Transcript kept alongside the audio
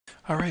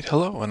Alright,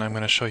 hello, and I'm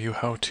going to show you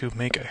how to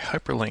make a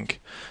hyperlink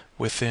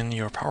within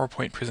your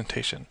PowerPoint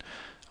presentation.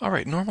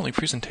 Alright, normally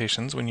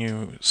presentations, when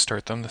you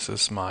start them, this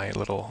is my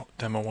little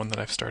demo one that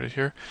I've started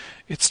here,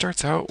 it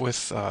starts out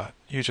with,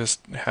 you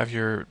just have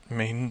your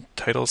main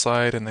title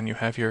slide, and then you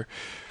have your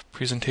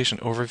presentation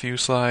overview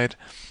slide,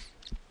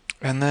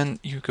 and then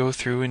you go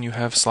through and you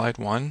have slide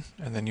 1,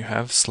 and then you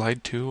have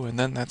slide 2, and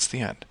then that's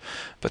the end.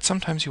 But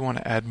sometimes you want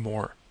to add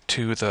more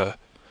to the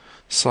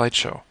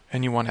slideshow,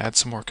 and you want to add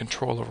some more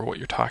control over what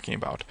you're talking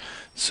about.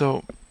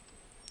 So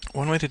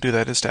one way to do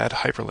that is to add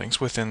hyperlinks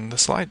within the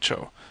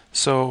slideshow.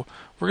 So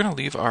we're going to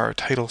leave our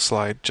title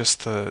slide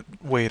just the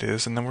way it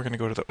is, and then we're going to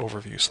go to the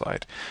overview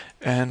slide.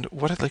 And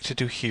what I'd like to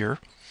do here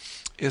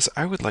is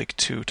I'd like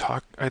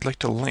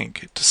to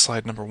link to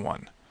slide number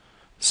 1.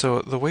 So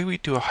the way we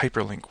do a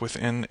hyperlink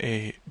within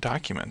a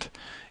document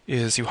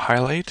is you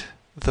highlight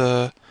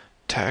the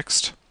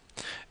text,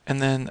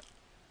 and then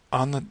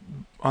on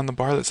the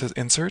bar that says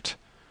insert,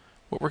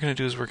 what we're going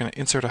to do is we're going to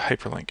insert a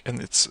hyperlink,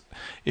 and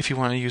if you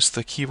want to use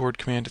the keyboard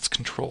command, it's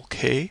Control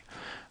K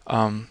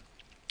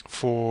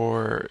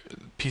for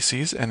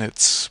PCs, and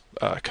it's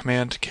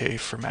Command K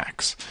for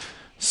Macs.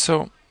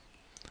 So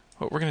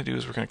what we're going to do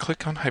is we're going to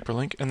click on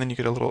hyperlink, and then you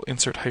get a little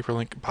insert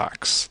hyperlink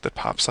box that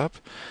pops up.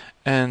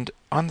 And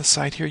on the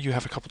side here, you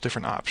have a couple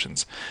different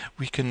options.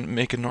 We can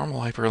make a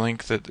normal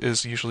hyperlink that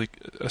is usually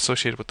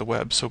associated with the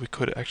web, so we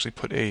could actually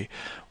put a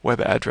web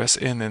address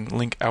in and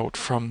link out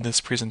from this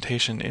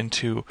presentation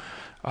into,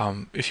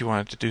 if you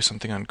wanted to do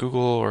something on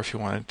Google, or if you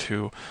wanted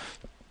to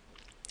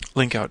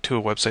link out to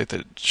a website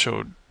that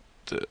showed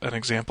an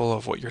example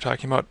of what you're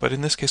talking about. But in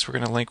this case, we're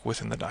going to link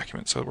within the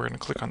document. So we're going to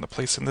click on the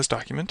place in this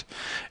document,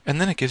 and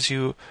then it gives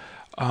you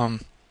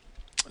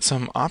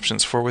some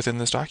options for within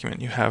this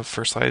document. You have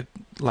first slide,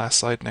 last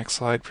slide, next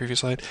slide,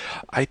 previous slide.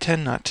 I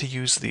tend not to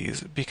use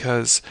these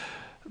because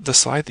the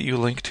slide that you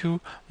link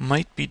to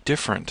might be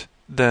different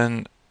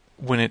than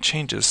when it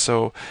changes.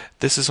 So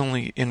this is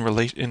only in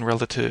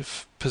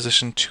relative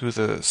position to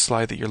the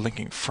slide that you're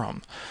linking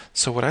from.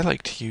 So what I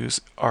like to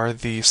use are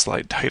the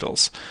slide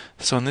titles.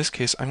 So in this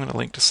case, I'm going to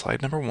link to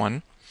slide number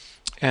 1,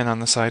 and on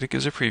the side it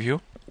gives a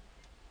preview.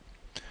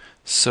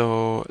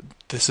 So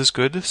this is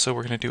good, so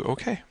we're going to do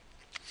OK.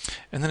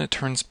 And then it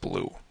turns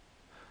blue.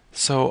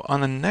 So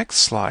on the next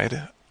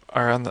slide,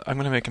 I'm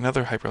going to make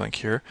another hyperlink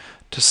here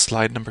to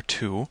slide number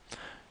 2,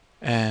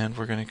 and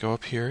we're going to go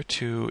up here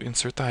to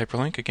insert the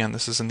hyperlink. Again,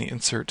 this is in the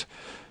insert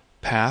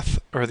path,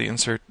 or the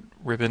insert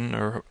ribbon,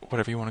 or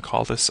whatever you want to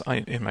call this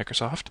in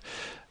Microsoft.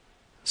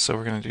 So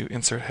we're going to do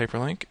insert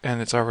hyperlink,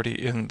 and it's already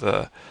in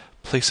the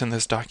place in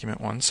this document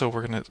one, so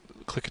we're going to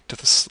click it to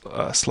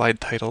the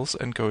slide titles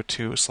and go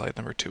to slide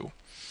number 2.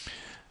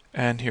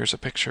 And here's a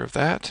picture of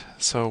that.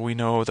 So we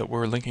know that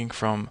we're linking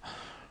from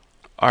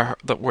where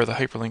the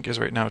hyperlink is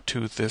right now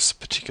to this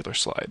particular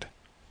slide.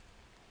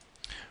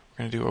 We're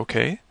going to do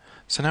OK.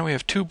 So now we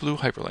have 2 blue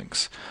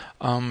hyperlinks.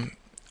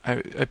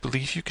 I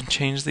believe you can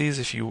change these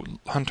if you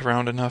hunt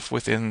around enough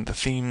within the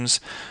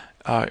themes,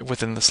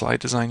 within the slide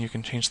design. You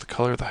can change the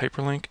color of the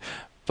hyperlink,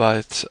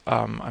 but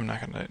I'm not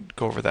going to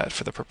go over that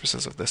for the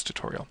purposes of this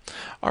tutorial.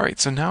 All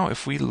right. So now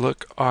if we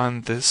look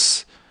at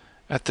this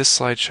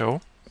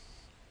slideshow,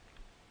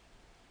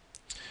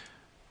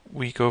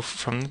 we go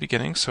from the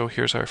beginning. So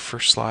here's our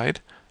first slide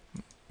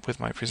with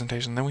my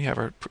presentation. Then we have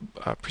our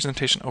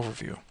presentation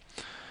overview.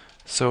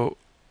 So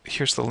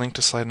here's the link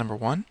to slide number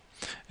 1,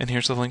 and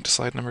here's the link to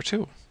slide number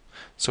 2.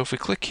 So if we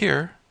click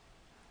here,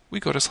 we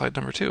go to slide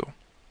number 2.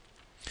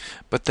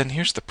 But then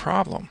here's the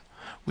problem.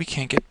 We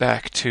can't get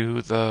back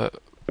to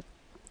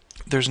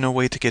there's no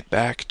way to get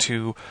back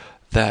to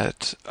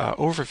that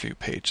overview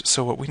page.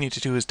 So what we need to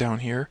do is down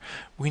here,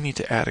 we need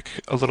to add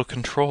a little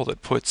control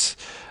that puts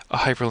a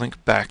hyperlink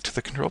back to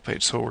the control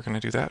page. So we're going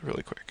to do that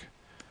really quick.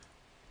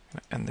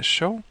 End this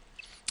show.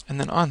 And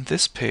then on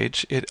this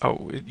page, it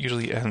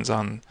usually ends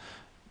on,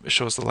 it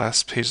shows the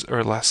last page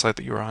or last slide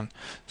that you were on.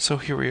 So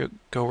here we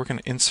go. We're going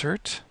to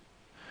insert,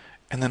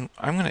 and then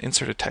I'm going to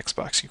insert a text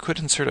box. You could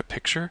insert a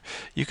picture.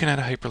 You can add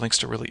hyperlinks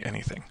to really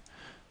anything.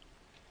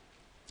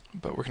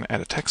 But we're going to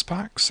add a text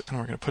box, and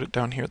we're going to put it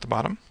down here at the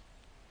bottom.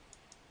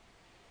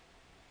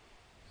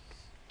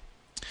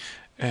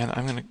 And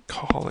I'm going to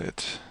call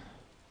it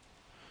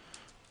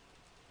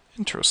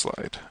intro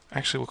slide.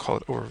 Actually, we'll call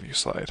it overview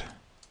slide.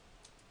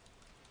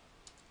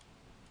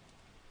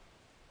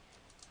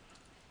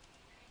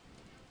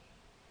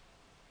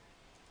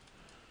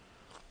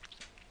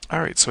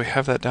 Alright, so we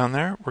have that down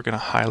there. We're going to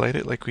highlight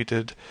it like we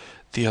did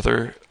the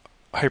other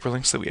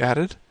hyperlinks that we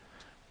added.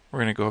 We're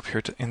going to go up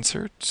here to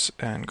Insert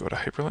and go to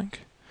Hyperlink.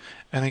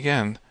 And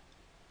again,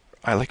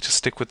 I like to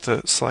stick with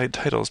the slide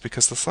titles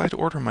because the slide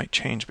order might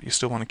change, but you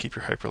still want to keep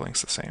your hyperlinks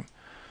the same.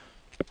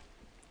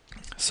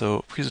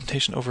 So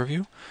Presentation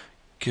Overview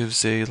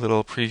gives a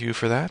little preview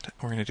for that.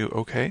 We're going to do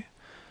OK.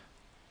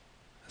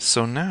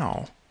 So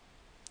now,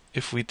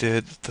 if we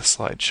did the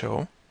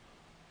slideshow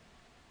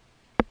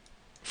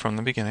from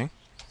the beginning,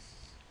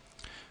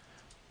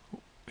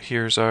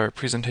 here's our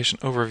presentation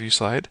overview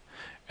slide,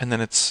 and then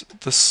it's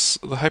this,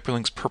 the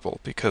hyperlink's purple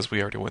because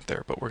we already went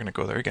there, but we're going to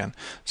go there again.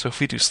 So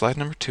if we do slide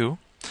number 2,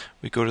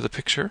 we go to the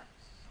picture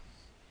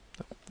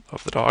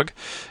of the dog,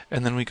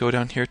 and then we go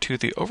down here to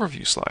the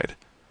overview slide.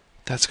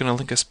 That's going to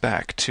link us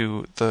back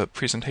to the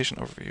presentation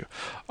overview.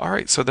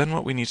 Alright, so then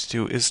what we need to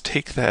do is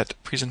take that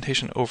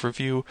presentation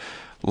overview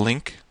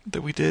link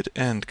that we did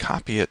and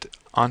copy it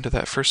onto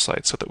that first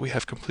slide so that we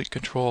have complete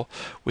control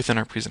within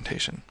our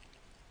presentation.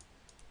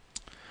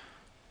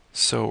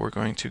 So we're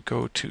going to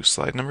go to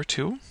slide number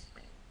 2.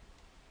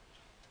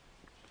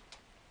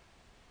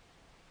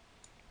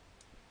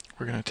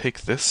 We're going to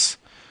take this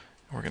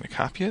and we're going to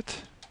copy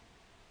it.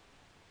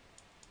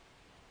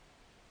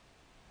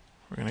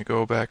 We're going to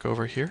go back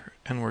over here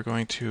and we're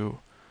going to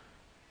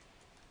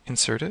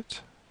insert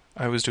it.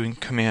 I was doing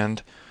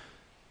Command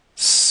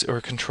C,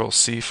 or Control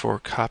C for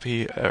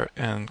copy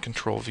and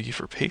Control V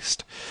for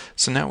paste.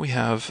 So now we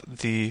have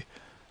the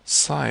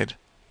slide,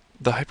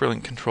 the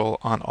hyperlink control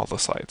on all the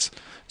slides.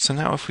 So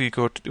now if we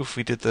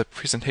did the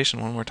presentation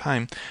one more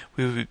time,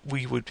 we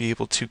would be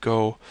able to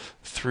go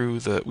through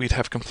we'd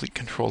have complete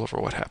control over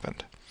what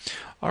happened.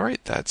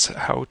 Alright, that's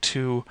how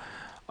to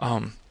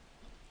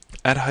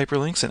add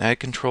hyperlinks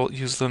and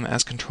use them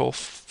as control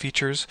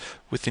features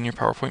within your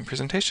PowerPoint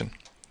presentation.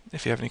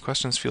 If you have any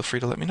questions, feel free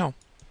to let me know.